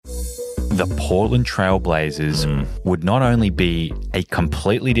the Portland Trail Blazers would not only be a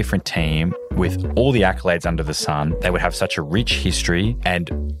completely different team with all the accolades under the sun, they would have such a rich history,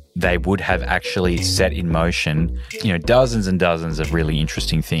 and they would have actually set in motion, dozens and dozens of really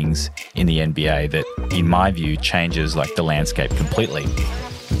interesting things in the NBA that, in my view, changes like the landscape completely.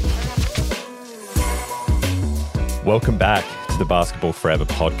 Welcome back to the Basketball Forever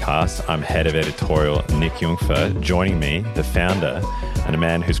podcast. I'm head of editorial Nick Jungfer. Joining me, the founder and a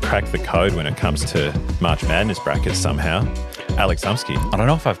man who's cracked the code when it comes to March Madness brackets somehow, Alex Umsky. I don't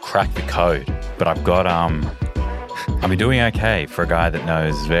know if I've cracked the code, but I've got I've been doing okay for a guy that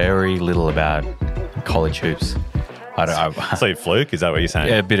knows very little about college hoops. So you fluke? Is that what you're saying?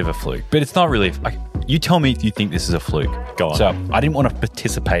 Yeah, a bit of a fluke, but it's not really. You tell me if you think this is a fluke. Go on. So I didn't want to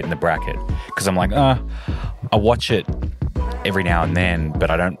participate in the bracket because I'm like, I watch it every now and then, but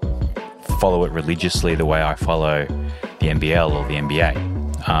I don't follow it religiously the way I follow the NBL or the NBA.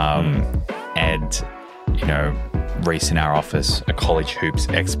 And, Reese in our office, a college hoops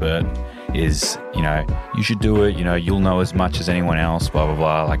expert, is, you should do it, you'll know as much as anyone else, blah, blah,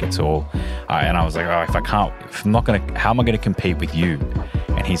 blah. Like it's all. And I was like, how am I going to compete with you?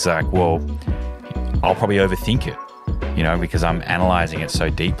 And he's like, well, I'll probably overthink it, because I'm analyzing it so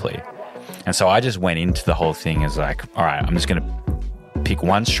deeply. And so I just went into the whole thing as like, all right, I'm just going to pick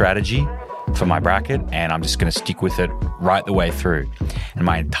one strategy for my bracket and I'm just going to stick with it right the way through. And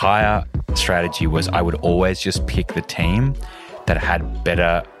my entire strategy was I would always just pick the team that had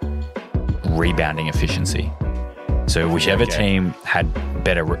better rebounding efficiency. So whichever team had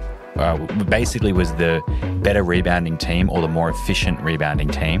better, basically was the better rebounding team or the more efficient rebounding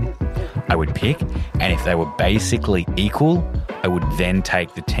team, I would pick. And if they were basically equal, I would then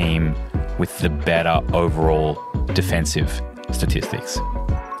take the team with the better overall defensive statistics.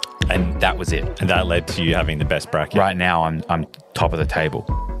 And that was it. And that led to you having the best bracket. Right now, I'm top of the table.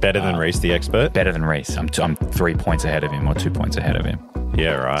 Better than Reese, the expert? Better than Reese. I'm 3 points ahead of him or 2 points ahead of him.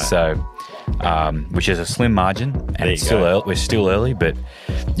 Yeah, right. So, which is a slim margin, and it's still early, we're still early, but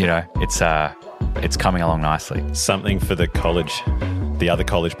it's coming along nicely. Something for the other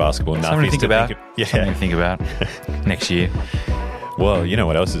college basketball nuffies Something to think about. Yeah. Something to think about next year. Well, you know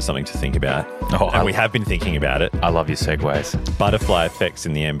what else is something to think about? And we have been thinking about it. I love your segues. Butterfly effects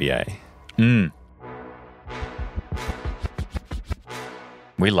in the NBA.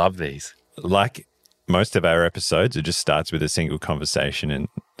 We love these. Like most of our episodes, it just starts with a single conversation and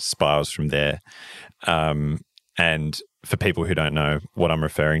spirals from there. And for people who don't know what I'm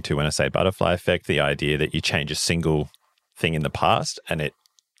referring to when I say butterfly effect, the idea that you change a single thing in the past and it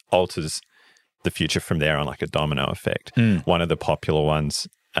alters the future from there on, like a domino effect. One of the popular ones,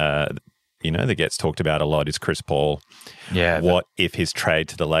 that gets talked about a lot is Chris Paul. Yeah. What if his trade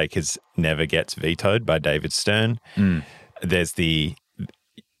to the Lakers never gets vetoed by David Stern? There's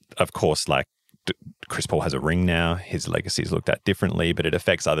of course, Chris Paul has a ring now. His legacy is looked at differently, but it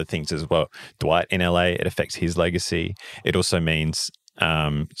affects other things as well. Dwight in LA, it affects his legacy. It also means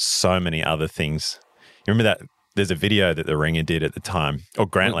so many other things. You remember that? There's a video that the Ringer did at the time. Or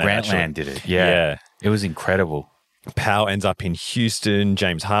Grantland did it. Yeah. It was incredible. Powell ends up in Houston.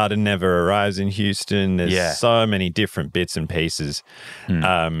 James Harden never arrives in Houston. There's so many different bits and pieces.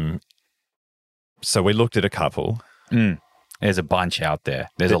 So we looked at a couple. There's a bunch out there.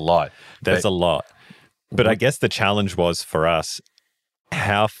 There's a lot. There's a lot. But I guess the challenge was for us,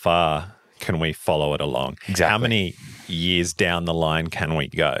 how far can we follow it along? Exactly. How many years down the line can we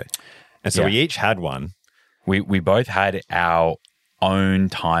go? And so we each had one. We both had our own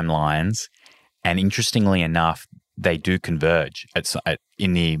timelines, and interestingly enough, they do converge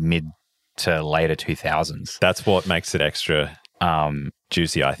in the mid to later 2000s. That's what makes it extra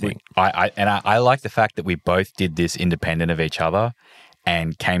juicy, I think. I like the fact that we both did this independent of each other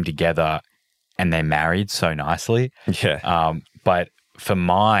and came together and they married so nicely. Yeah. But for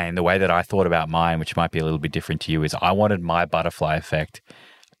mine, the way that I thought about mine, which might be a little bit different to you, is I wanted my butterfly effect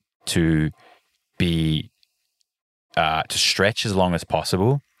to be to stretch as long as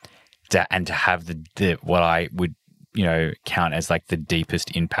possible and to have the what I would count as like the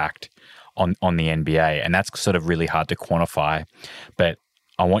deepest impact on the NBA. And that's sort of really hard to quantify, but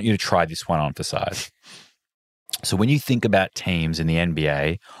I want you to try this one on for size. So when you think about teams in the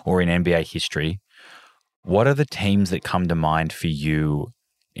NBA or in NBA history, what are the teams that come to mind for you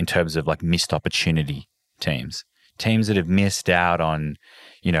in terms of like missed opportunity teams? Teams that have missed out on,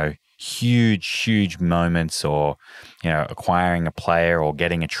 huge moments, or, acquiring a player or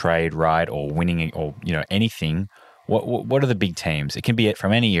getting a trade right or winning or, anything. What are the big teams? It can be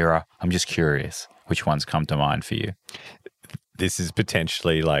from any era. I'm just curious which ones come to mind for you. This is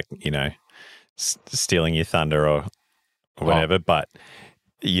potentially like, stealing your thunder or whatever, but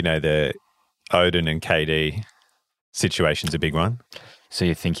the Odin and KD situation's a big one. So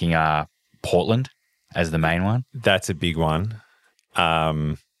you're thinking Portland as the main one? That's a big one.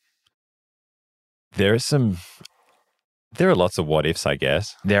 There are lots of what ifs, I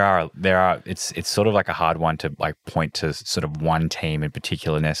guess. There are. It's sort of like a hard one to like point to sort of one team in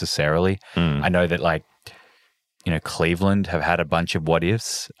particular necessarily. I know that Cleveland have had a bunch of what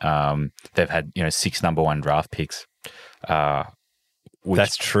ifs. They've had 6 number 1 draft picks.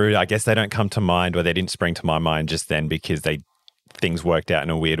 That's true. I guess they don't come to mind, or they didn't spring to my mind just then because things worked out in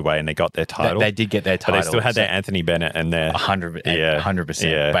a weird way and they got their title. They did get their title. But they still had their Anthony Bennett and their 100%.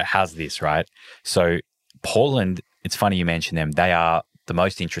 Yeah. But how's this, right? So Portland, it's funny you mention them. They are the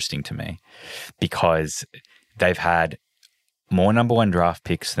most interesting to me because they've had more number 1 draft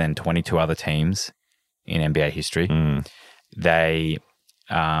picks than 22 other teams in NBA history. They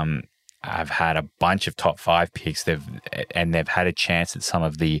have had a bunch of top 5 picks. They've had a chance at some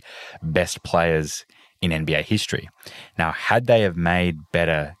of the best players in NBA history. Now, had they have made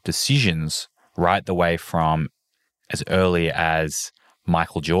better decisions right the way from as early as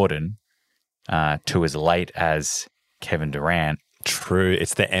Michael Jordan to as late as Kevin Durant. True.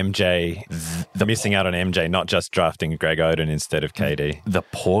 It's the MJ, missing out on MJ, not just drafting Greg Oden instead of KD. The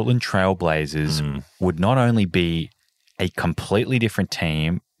Portland Trailblazers would not only be a completely different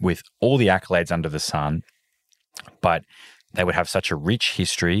team with all the accolades under the sun, but they would have such a rich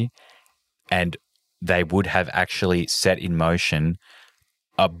history and they would have actually set in motion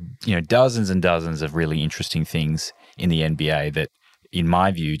dozens and dozens of really interesting things in the NBA that, in my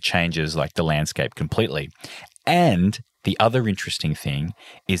view, changes like the landscape completely. And the other interesting thing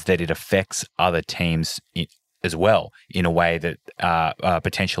is that it affects other teams as well in a way that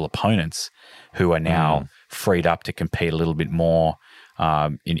potential opponents who are now freed up to compete a little bit more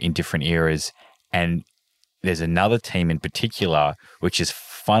in different eras. And there's another team in particular, which is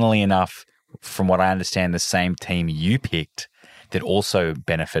funnily enough, from what I understand, the same team you picked that also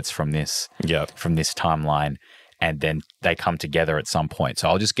benefits from this timeline, and then they come together at some point. So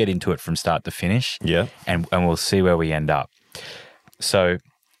I'll just get into it from start to finish, and we'll see where we end up. So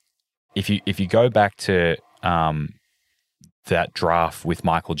if you go back to that draft with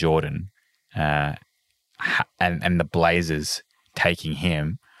Michael Jordan and the Blazers taking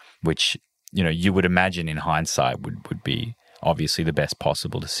him, which you would imagine in hindsight would be obviously the best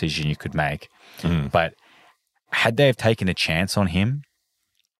possible decision you could make. But had they have taken a chance on him,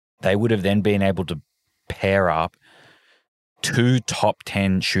 they would have then been able to pair up 2 top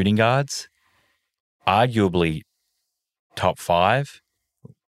 10 shooting guards, arguably top 5,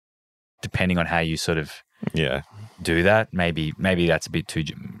 depending on how you sort of do that. Maybe that's a bit too...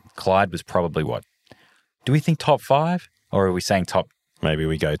 Clyde was probably what? Do we think top 5? Or are we saying top... Maybe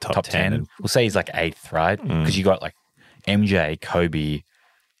we go top 10. We'll say he's like 8th, right? Because you got like MJ, Kobe,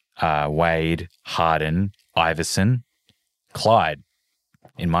 Wade, Harden, Iverson, Clyde,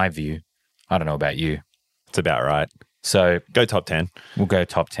 in my view. I don't know about you. It's about right. So go top 10. We'll go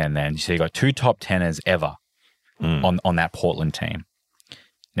top 10 then. So you got 2 top 10ers ever on that Portland team.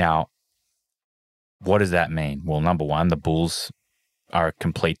 Now, what does that mean? Well, number one, the Bulls are a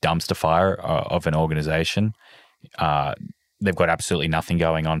complete dumpster fire of an organization. They've got absolutely nothing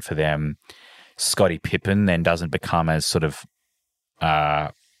going on for them. Scottie Pippen then doesn't become as sort of,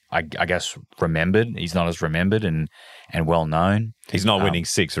 I guess, remembered. He's not as remembered and well known. He's not winning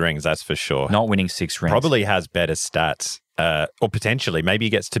 6 rings, that's for sure. Not winning 6 rings. Probably has better stats, or potentially. Maybe he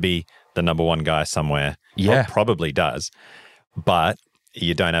gets to be the number 1 guy somewhere. Yeah. Probably does. But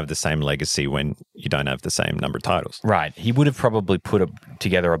you don't have the same legacy when you don't have the same number of titles. Right. He would have probably put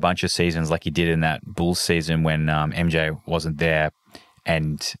together a bunch of seasons like he did in that Bulls season when MJ wasn't there,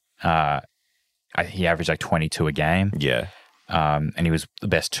 and he averaged like 22 a game. Yeah. And he was the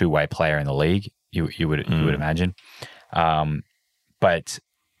best two-way player in the league, you would imagine. But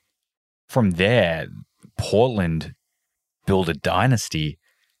from there, Portland built a dynasty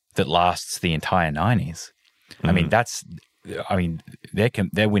that lasts the entire 90s. I mean,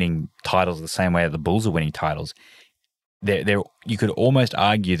 they're winning titles the same way that the Bulls are winning titles. You could almost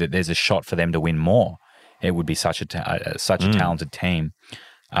argue that there's a shot for them to win more. It would be such a talented team.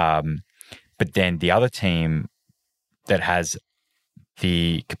 But then the other team that has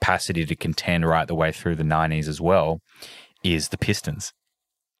the capacity to contend right the way through the 90s as well is the Pistons.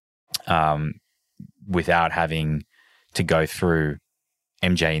 Without having to go through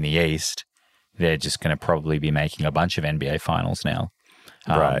MJ in the East, they're just going to probably be making a bunch of NBA finals now.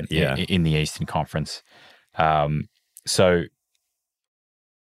 Right, yeah. In the Eastern Conference. So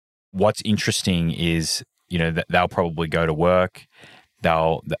what's interesting is, that they'll probably go to work.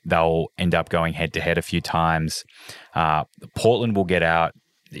 They'll end up going head to head a few times. Portland will get out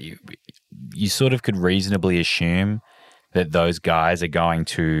you sort of could reasonably assume that those guys are going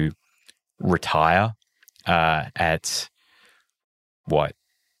to retire at what?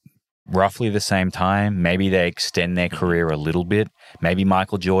 Roughly the same time. Maybe they extend their career a little bit. Maybe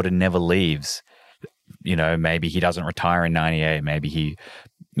Michael Jordan never leaves. Maybe he doesn't retire in 98. Maybe he,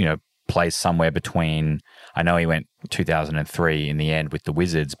 plays somewhere between, I know he went 2003 in the end with the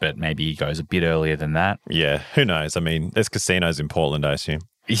Wizards, but maybe he goes a bit earlier than that. Yeah, who knows? I mean, there's casinos in Portland, I assume.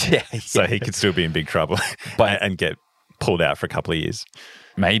 Yeah. So he could still be in big trouble and get pulled out for a couple of years.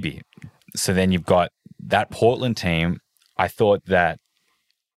 Maybe. So then you've got that Portland team. I thought that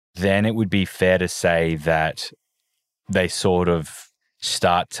then it would be fair to say that they sort of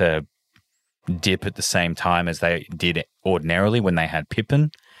start to dip at the same time as they did ordinarily when they had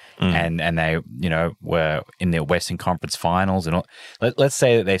Pippen and they, were in the Western Conference Finals and all. Let's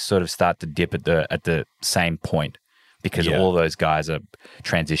say that they sort of start to dip at the same point because all those guys are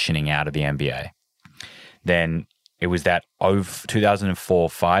transitioning out of the NBA. Then it was that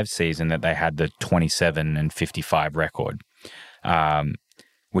 2004-05 season that they had the 27-55 record,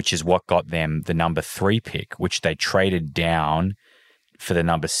 which is what got them the number 3 pick, which they traded down for the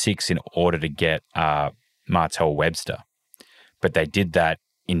number 6 in order to get Martell Webster. But they did that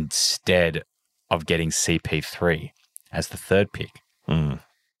instead of getting CP3 as the 3rd pick.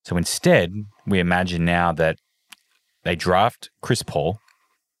 So instead, we imagine now that they draft Chris Paul.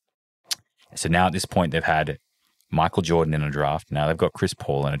 So now at this point, they've had Michael Jordan in a draft. Now they've got Chris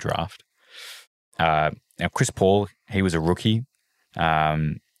Paul in a draft. Now, Chris Paul, he was a rookie. He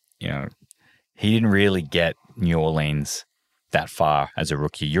didn't really get New Orleans that far as a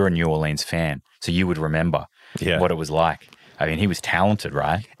rookie. You're a New Orleans fan, so you would remember what it was like. I mean, he was talented,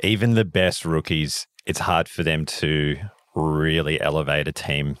 right? Even the best rookies, it's hard for them to really elevate a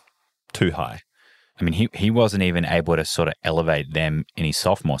team too high. I mean, he wasn't even able to sort of elevate them in his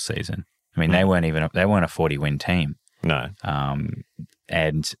sophomore season. I mean, they weren't a 40-win team. No.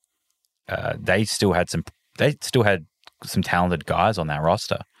 And they still had some talented guys on that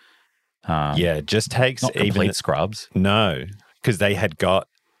roster. It just takes not complete scrubs. No, because they had got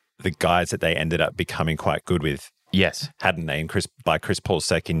the guys that they ended up becoming quite good with. Yes. Hadn't they? And by Chris Paul's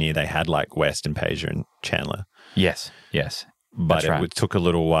second year, they had like West and Pazier and Chandler. Yes. But it took a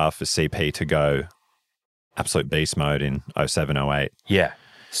little while for CP to go absolute beast mode in 07-08. Yeah.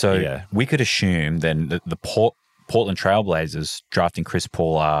 So we could assume then that the Portland Trailblazers drafting Chris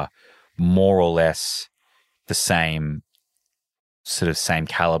Paul are more or less the same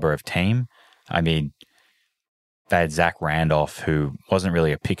caliber of team. I mean, they had Zach Randolph, who wasn't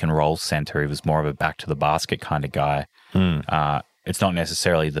really a pick and roll center. He was more of a back to the basket kind of guy. It's not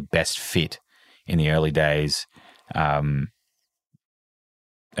necessarily the best fit in the early days. And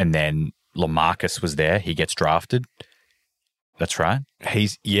then LaMarcus was there. He gets drafted. That's right.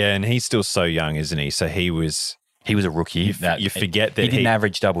 And he's still so young, isn't he? So he was a rookie. You forget that he didn't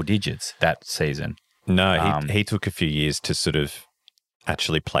average double digits that season. No, he took a few years to sort of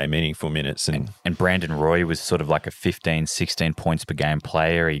actually play meaningful minutes. And Brandon Roy was sort of like a 15, 16 points per game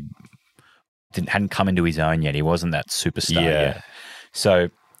player. He hadn't come into his own yet. He wasn't that superstar yet. So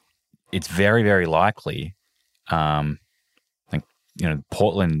it's very, very likely,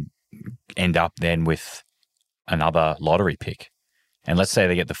 Portland end up then with another lottery pick. And let's say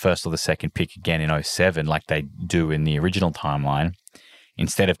they get the first or the second pick again in 07, like they do in the original timeline.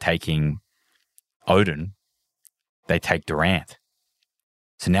 Instead of taking Oden, they take Durant.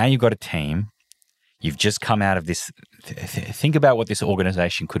 So now you've got a team. You've just come out of this. Think about what this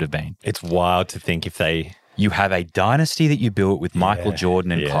organization could have been. It's wild to think if they... You have a dynasty that you built with Michael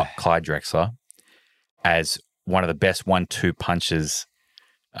Jordan and Clyde Drexler as one of the best 1-2 punches,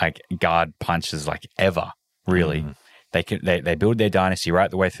 like guard punches, like ever, really. They build their dynasty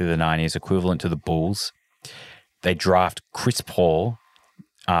right the way through the 90s, equivalent to the Bulls. They draft Chris Paul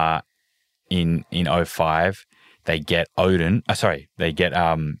in 05. They get Oden. They get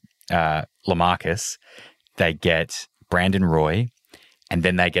LaMarcus. They get Brandon Roy, and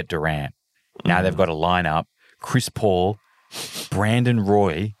then they get Durant. Now they've got a lineup: Chris Paul, Brandon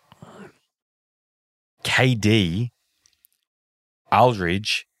Roy, KD,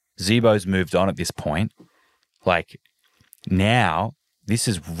 Aldridge. Zebo's moved on at this point. Like, now this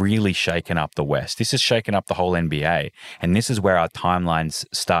has really shaken up the West. This has shaken up the whole NBA. And this is where our timelines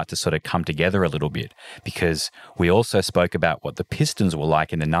start to sort of come together a little bit, because we also spoke about what the Pistons were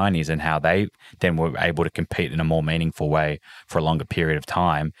like in the 90s and how they then were able to compete in a more meaningful way for a longer period of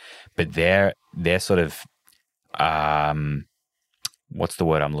time. But they're sort of, what's the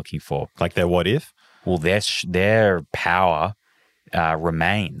word I'm looking for? Like their what if? Well, their power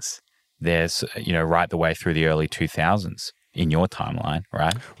remains. There's, right the way through the early 2000s. in your timeline,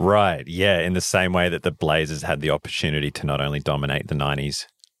 right? Right. Yeah. In the same way that the Blazers had the opportunity to not only dominate the 90s,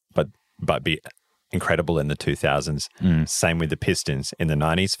 but be incredible in the 2000s. Same with the Pistons in the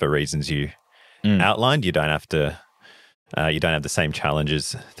 90s for reasons you outlined. You don't have to. You don't have the same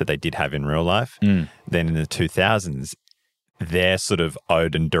challenges that they did have in real life. Then in the 2000s, their sort of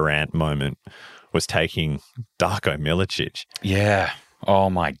Odin Durant moment was taking Darko Milicic. Yeah. Oh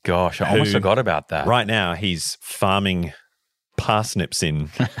my gosh. I almost forgot about that. Right now, he's farming parsnips in.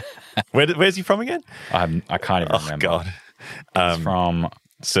 Where's he from again? I can't even remember. Oh, God. He's from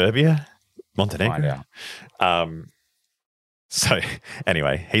Serbia? Montenegro? So,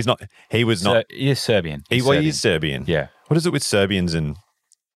 anyway, he was not. He's Serbian. He's Serbian. Yeah. What is it with Serbians and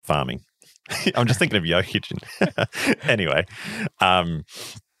farming? I'm just thinking of Jokic. Anyway,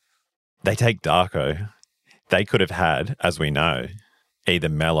 they take Darko. They could have had, as we know, either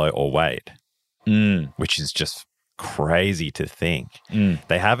Melo or Wade, which is just crazy to think.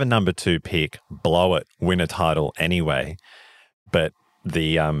 They have a number 2 pick, blow it, win a title anyway. But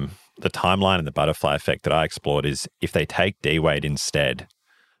the timeline and the butterfly effect that I explored is if they take D-Wade instead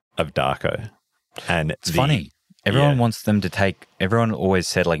of Darko. And it's funny. Everyone wants them to take, everyone always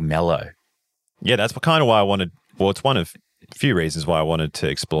said like Melo. Yeah, that's kind of why I wanted, well, it's one of a few reasons why I wanted to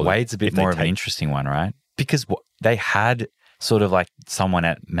explore Wade's a bit more of an interesting one, right? Because they had sort of like someone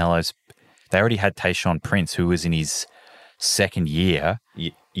at Melo's, they already had Tayshaun Prince, who was in his second year.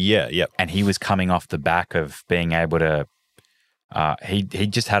 Yeah. And he was coming off the back of being able to, he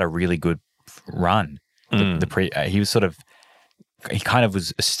just had a really good run. He was sort of, he kind of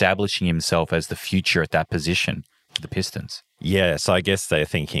was establishing himself as the future at that position for the Pistons. Yeah, so I guess they're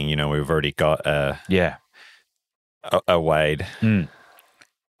thinking, we've already got a Wade.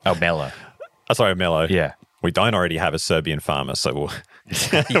 Melo. Sorry, Melo. Yeah. We don't already have a Serbian farmer, so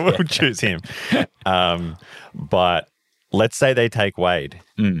we'll choose him. But let's say they take Wade.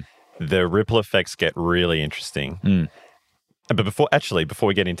 The ripple effects get really interesting. But before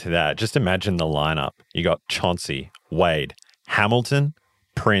we get into that, just imagine the lineup. You got Chauncey, Wade, Hamilton,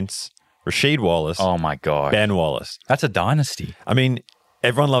 Prince, Rasheed Wallace. Oh my God. Ben Wallace. That's a dynasty. I mean,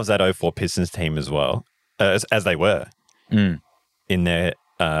 everyone loves that 04 Pistons team as well, as they were in their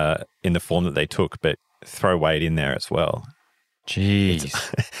in the form that they took, but throw Wade in there as well. Jeez.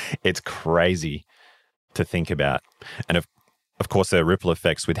 It's crazy to think about. And of course, there are ripple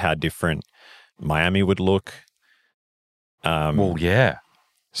effects with how different Miami would look. Well, yeah.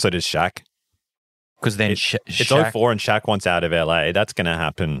 So does Shaq. Because then it's Shaq, 04 and Shaq wants out of LA. That's going to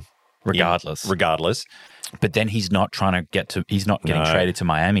happen regardless. But then he's not trying to he's not getting traded to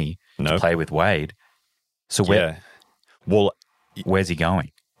Miami to play with Wade. So where's he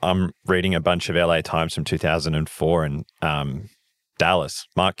going? I'm reading a bunch of LA Times from 2004 and Dallas.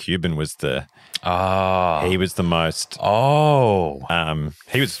 Mark Cuban was he was the most.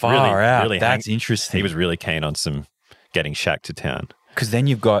 He was far out. Really That's interesting. He was really keen on getting Shaq to town. Because then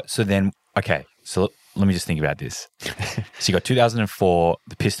so let me just think about this. So you got 2004,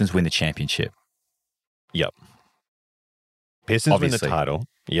 the Pistons win the championship. Yep. Pistons win the title.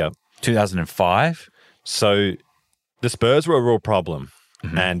 Yep. 2005. So the Spurs were a real problem,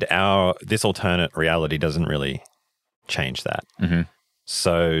 and this alternate reality doesn't really change that.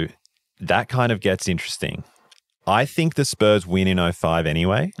 So that kind of gets interesting. I think the Spurs win in 05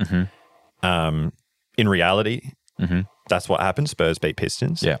 anyway. In reality, that's what happened. Spurs beat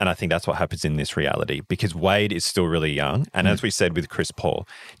Pistons. Yeah. And I think that's what happens in this reality because Wade is still really young. And as we said with Chris Paul,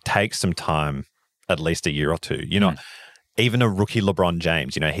 takes some time, at least a year or two. Even a rookie LeBron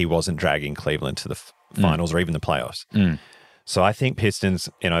James, he wasn't dragging Cleveland to the finals or even the playoffs. So I think Pistons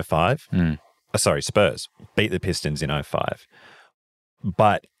in 05, Spurs beat the Pistons in 05.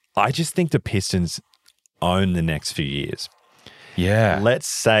 But I just think the Pistons own the next few years. Yeah. Let's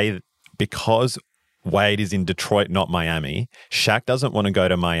say because Wade is in Detroit, not Miami, Shaq doesn't want to go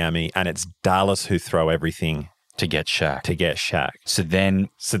to Miami, and it's Dallas who throw everything to get Shaq. So then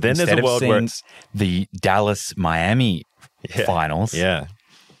there's a world where it's the Dallas-Miami finals. Yeah.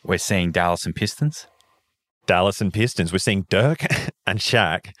 We're seeing Dallas and Pistons. We're seeing Dirk and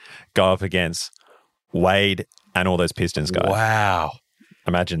Shaq go up against Wade and all those Pistons guys. Wow.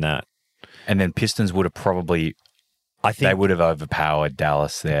 Imagine that. And then Pistons would have probably, they would have overpowered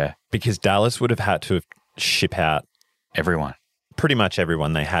Dallas there. Because Dallas would have had to ship out everyone. Pretty much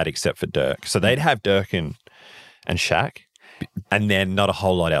everyone they had except for Dirk. So they'd have Dirk and Shaq, and then not a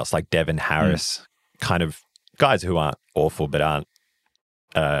whole lot else, like Devin Harris, kind of guys who aren't awful but aren't,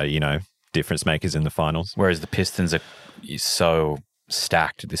 difference makers in the finals. Whereas the Pistons are so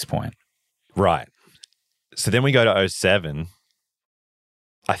stacked at this point. Right. So then we go to 07.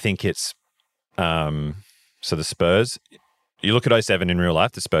 I think it's so the Spurs you look at 07 in real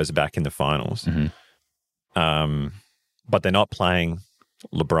life, the Spurs are back in the finals. But they're not playing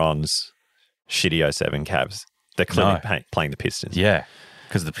LeBron's shitty 07 Cavs. They're clearly playing the Pistons. Yeah,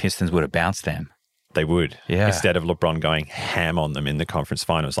 because the Pistons would have bounced them. They would. Yeah. Instead of LeBron going ham on them in the conference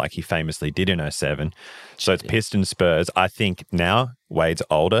finals like he famously did in 07. So it's Pistons, Spurs. I think now Wade's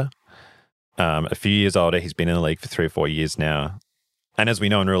older, a few years older. He's been in the league for 3 or 4 years now. And as we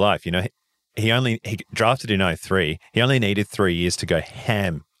know in real life, you know, he drafted in 03. He only needed 3 years to go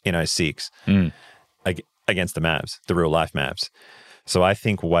ham in 06 against the Mavs, the real life Mavs. So I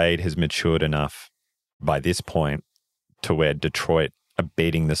think Wade has matured enough by this point to where Detroit are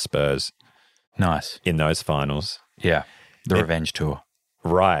beating the Spurs. Nice. In those finals. Yeah. The revenge tour.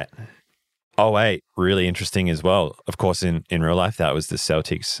 Right. 08, really interesting as well. Of course, in real life, that was the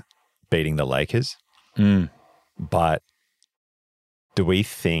Celtics beating the Lakers. But do we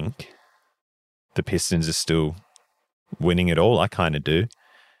think the Pistons are still winning it all? I kind of do.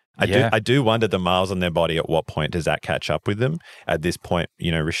 I do wonder the miles on their body, at what point does that catch up with them? At this point,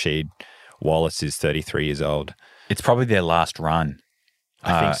 you know, Rasheed Wallace is 33 years old. It's probably their last run.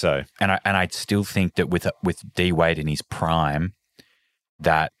 I think so. And I still think that with D Wade in his prime,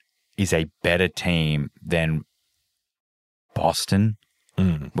 that is a better team than Boston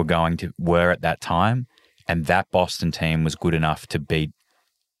were at that time. And that Boston team was good enough to beat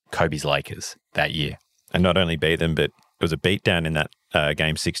Kobe's Lakers that year. And not only beat them, but it was a beatdown in that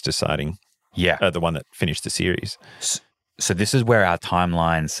Game 6 deciding. Yeah. The one that finished the series. So this is where our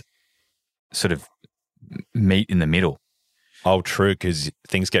timelines sort of meet in the middle. Oh, true, because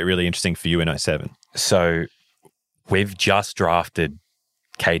things get really interesting for you in 07. So we've just drafted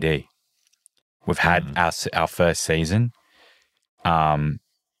KD. We've had our first season.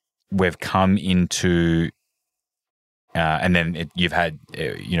 We've come into, and then we've had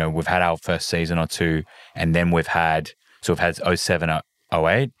our first season or two, and then we've had 07,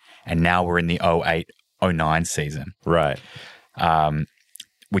 08, and now we're in the 08, 09 season. Right.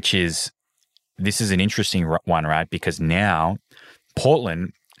 This is an interesting one, right? Because now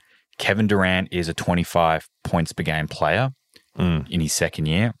Portland, Kevin Durant is a 25 points per game player in his second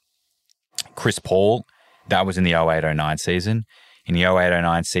year. Chris Paul, that was in the 08-09 season. In the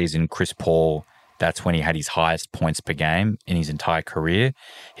 08-09 season, Chris Paul, that's when he had his highest points per game in his entire career.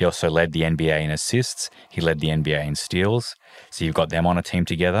 He also led the NBA in assists. He led the NBA in steals. So you've got them on a team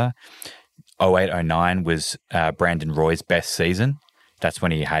together. 08-09 was Brandon Roy's best season. That's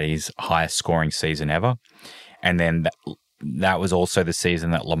when he had his highest scoring season ever. And then that was also the season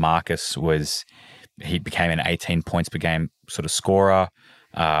that LaMarcus he became an 18 points per game sort of scorer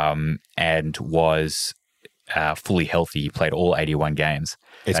and was fully healthy. He played all 81 games.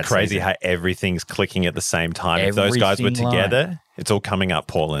 It's crazy how everything's clicking at the same time. If those guys were together, it's all coming up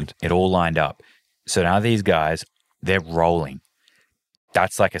Portland. It all lined up. So now these guys, they're rolling.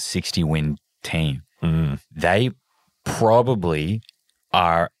 That's like a 60-win team. They probably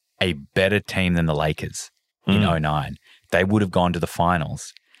are a better team than the Lakers in 09. They would have gone to the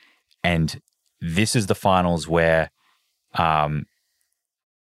finals. And this is the finals where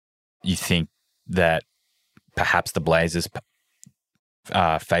you think that perhaps the Blazers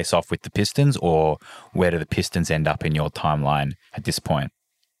face off with the Pistons, or where do the Pistons end up in your timeline at this point?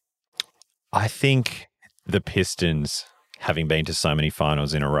 I think the Pistons, having been to so many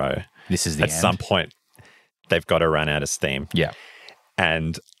finals in a row, this is the end. At some point, they've got to run out of steam. Yeah.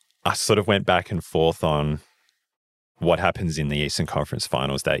 And I sort of went back and forth on what happens in the Eastern Conference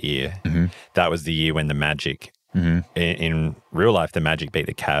Finals that year. That was the year when the Magic, in real life, the Magic beat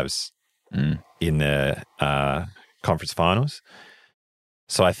the Cavs in the conference finals.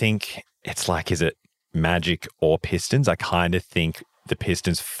 So I think it's like, is it Magic or Pistons? I kind of think the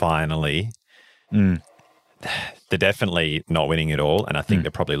Pistons finally, they're definitely not winning it all, and I think they're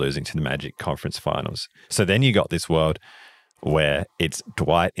probably losing to the Magic conference finals. So then you got this world where it's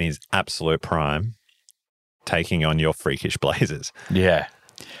Dwight in his absolute prime taking on your freakish Blazers. Yeah.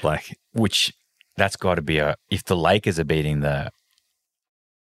 Which that's got to be if the Lakers are beating the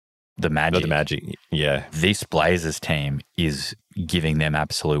Magic. The Magic, yeah. This Blazers team is giving them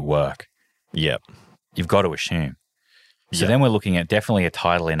absolute work. Yep. You've got to assume. So then we're looking at definitely a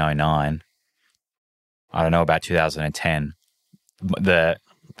title in 09. I don't know about 2010. The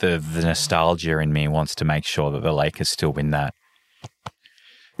nostalgia in me wants to make sure that the Lakers still win that.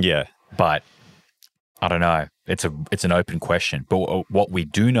 Yeah. But I don't know. It's an open question. But what we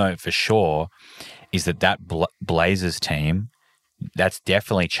do know for sure is that Blazers team, that's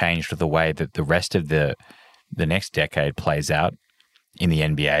definitely changed the way that the rest of the next decade plays out in the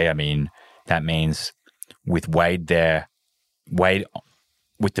NBA. I mean, that means with Wade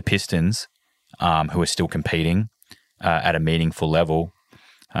with the Pistons, who are still competing, at a meaningful level.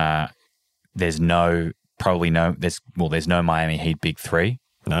 There's no Miami Heat big three.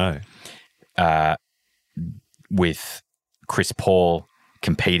 No. With Chris Paul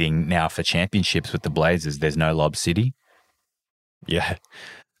competing now for championships with the Blazers, there's no Lob City. Yeah.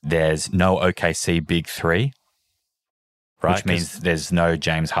 There's no OKC big three, Right. which means there's no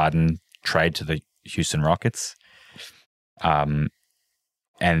James Harden trade to the Houston Rockets. And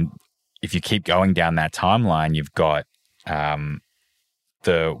if you keep going down that timeline, you've got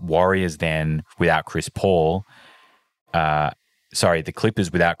the Warriors then without Chris Paul. The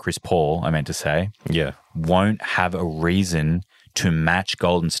Clippers without Chris Paul, I meant to say, Yeah. won't have a reason to match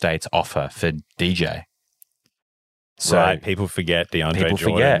Golden State's offer for DJ. So right. People forget DeAndre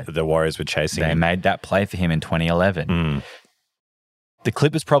Jordan. The Warriors were chasing they him. made that play for him in 2011. Mm. The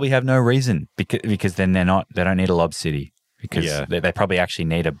Clippers probably have no reason because then they don't need a Lob City because Yeah. they probably actually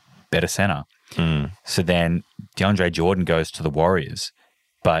need a better center. Mm. So then DeAndre Jordan goes to the Warriors,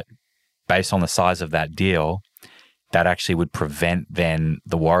 but based on the size of that deal, that actually would prevent then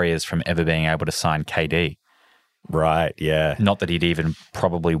the Warriors from ever being able to sign KD. Right. Yeah. Not that he'd even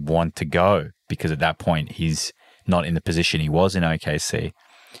probably want to go because at that point he's not in the position he was in OKC.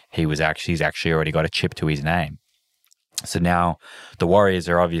 He's actually already got a chip to his name. So now the Warriors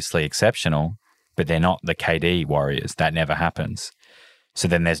are obviously exceptional, but they're not the KD Warriors. That never happens. So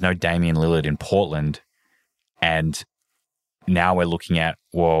then there's no Damian Lillard in Portland. And now we're looking at,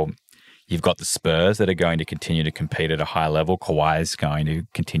 well, you've got the Spurs that are going to continue to compete at a high level. Kawhi is going to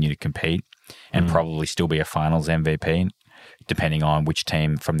continue to compete and probably still be a finals MVP, depending on which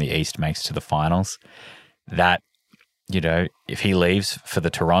team from the East makes to the finals. That, if he leaves for the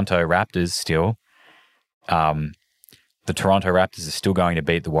Toronto Raptors still, the Toronto Raptors are still going to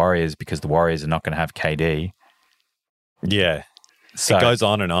beat the Warriors because the Warriors are not going to have KD. Yeah. So it goes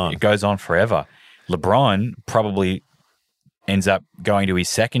on and on. It goes on forever. LeBron probably ends up going to his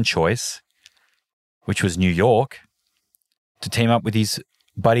second choice, which was New York, to team up with his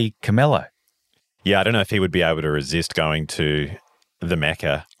buddy Carmelo. Yeah, I don't know if he would be able to resist going to the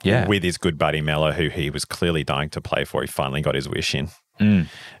Mecca with his good buddy Melo, who he was clearly dying to play for. He finally got his wish in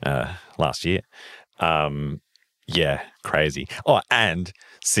last year. Yeah, crazy. Oh, and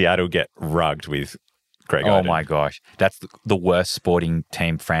Seattle get rugged with Greg Oden. Oh my gosh. That's the worst sporting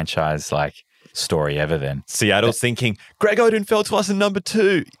team franchise story ever then. Seattle's thinking, Greg Oden fell to us in number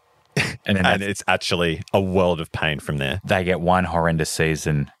 2. And it's actually a world of pain from there. They get one horrendous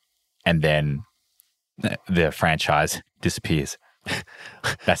season and then the franchise disappears.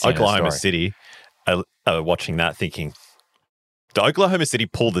 That's the Oklahoma City watching that thinking, did Oklahoma City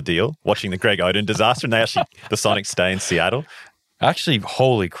pull the deal watching the Greg Oden disaster and the Sonics stay in Seattle? Actually,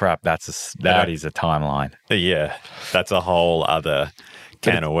 holy crap, that is a timeline. Yeah, that's a whole other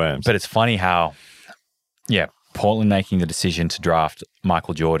can of worms. But it's funny how, Portland making the decision to draft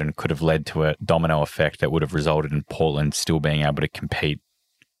Michael Jordan could have led to a domino effect that would have resulted in Portland still being able to compete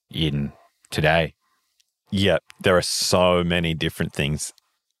in today. Yeah, there are so many different things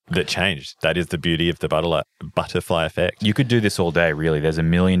that changed. That is the beauty of the butterfly effect. You could do this all day, really. There's a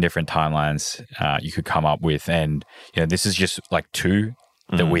million different timelines you could come up with. And, this is just like 2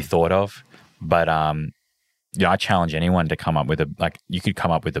 that we thought of. But, I challenge anyone to come up with you could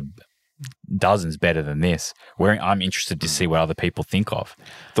come up with dozens better than this. I'm interested to see what other people think of.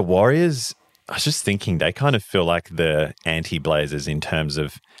 The Warriors, I was just thinking, they kind of feel like the anti-Blazers in terms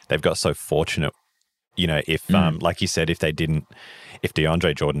of they've got so fortunate. If, like you said, if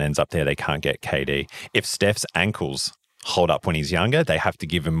DeAndre Jordan ends up there, they can't get KD. If Steph's ankles hold up when he's younger, they have to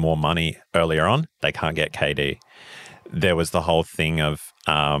give him more money earlier on. They can't get KD. There was the whole thing of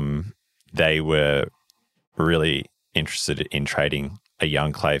they were really interested in trading a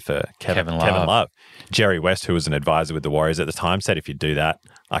young Clay for Kevin Love. Jerry West, who was an advisor with the Warriors at the time, said, if you do that,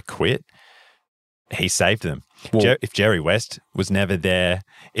 I quit. He saved them. Well, if Jerry West was never there,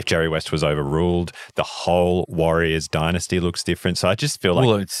 if Jerry West was overruled, the whole Warriors dynasty looks different. So I just feel like...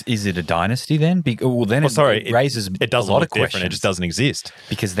 Well, is it a dynasty then? It raises it doesn't a lot look of questions. different. It just doesn't exist.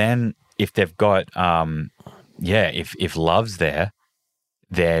 Because then if they've got, if Love's there,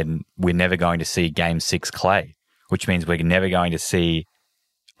 then we're never going to see Game 6 Clay, which means we're never going to see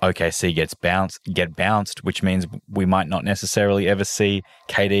OKC get bounced, which means we might not necessarily ever see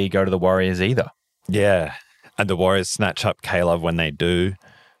KD go to the Warriors either. Yeah. And the Warriors snatch up K-Love when they do.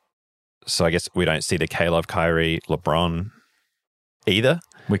 So I guess we don't see the K-Love, Kyrie, LeBron either.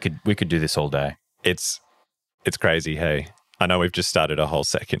 We could do this all day. It's crazy, hey. I know we've just started a whole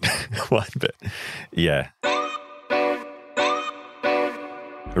second one, but yeah.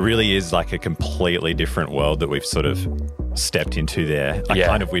 It really is like a completely different world that we've sort of stepped into there. I Yeah.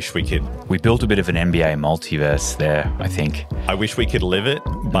 kind of wish we could. We built a bit of an NBA multiverse there, I think. I wish we could live it,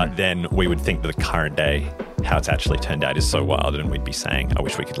 but then we would think that the current day, how it's actually turned out, is so wild, and we'd be saying, I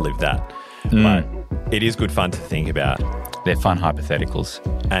wish we could live that. But it is good fun to think about. They're fun hypotheticals.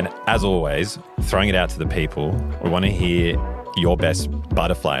 And as always, throwing it out to the people, we want to hear your best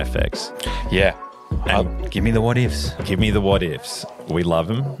butterfly effects. Yeah. And Give me the what ifs. give me the what ifs. We love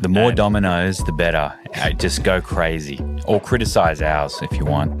them. The more dominoes, the better. Just go crazy. Or criticize ours if you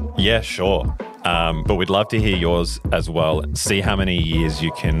want. Yeah, sure. But we'd love to hear yours as well. See how many years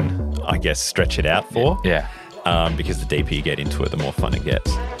you can, I guess, stretch it out for. Yeah. Because the deeper you get into it, the more fun it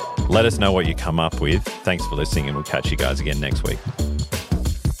gets. Let us know what you come up with. Thanks for listening, and we'll catch you guys again next week.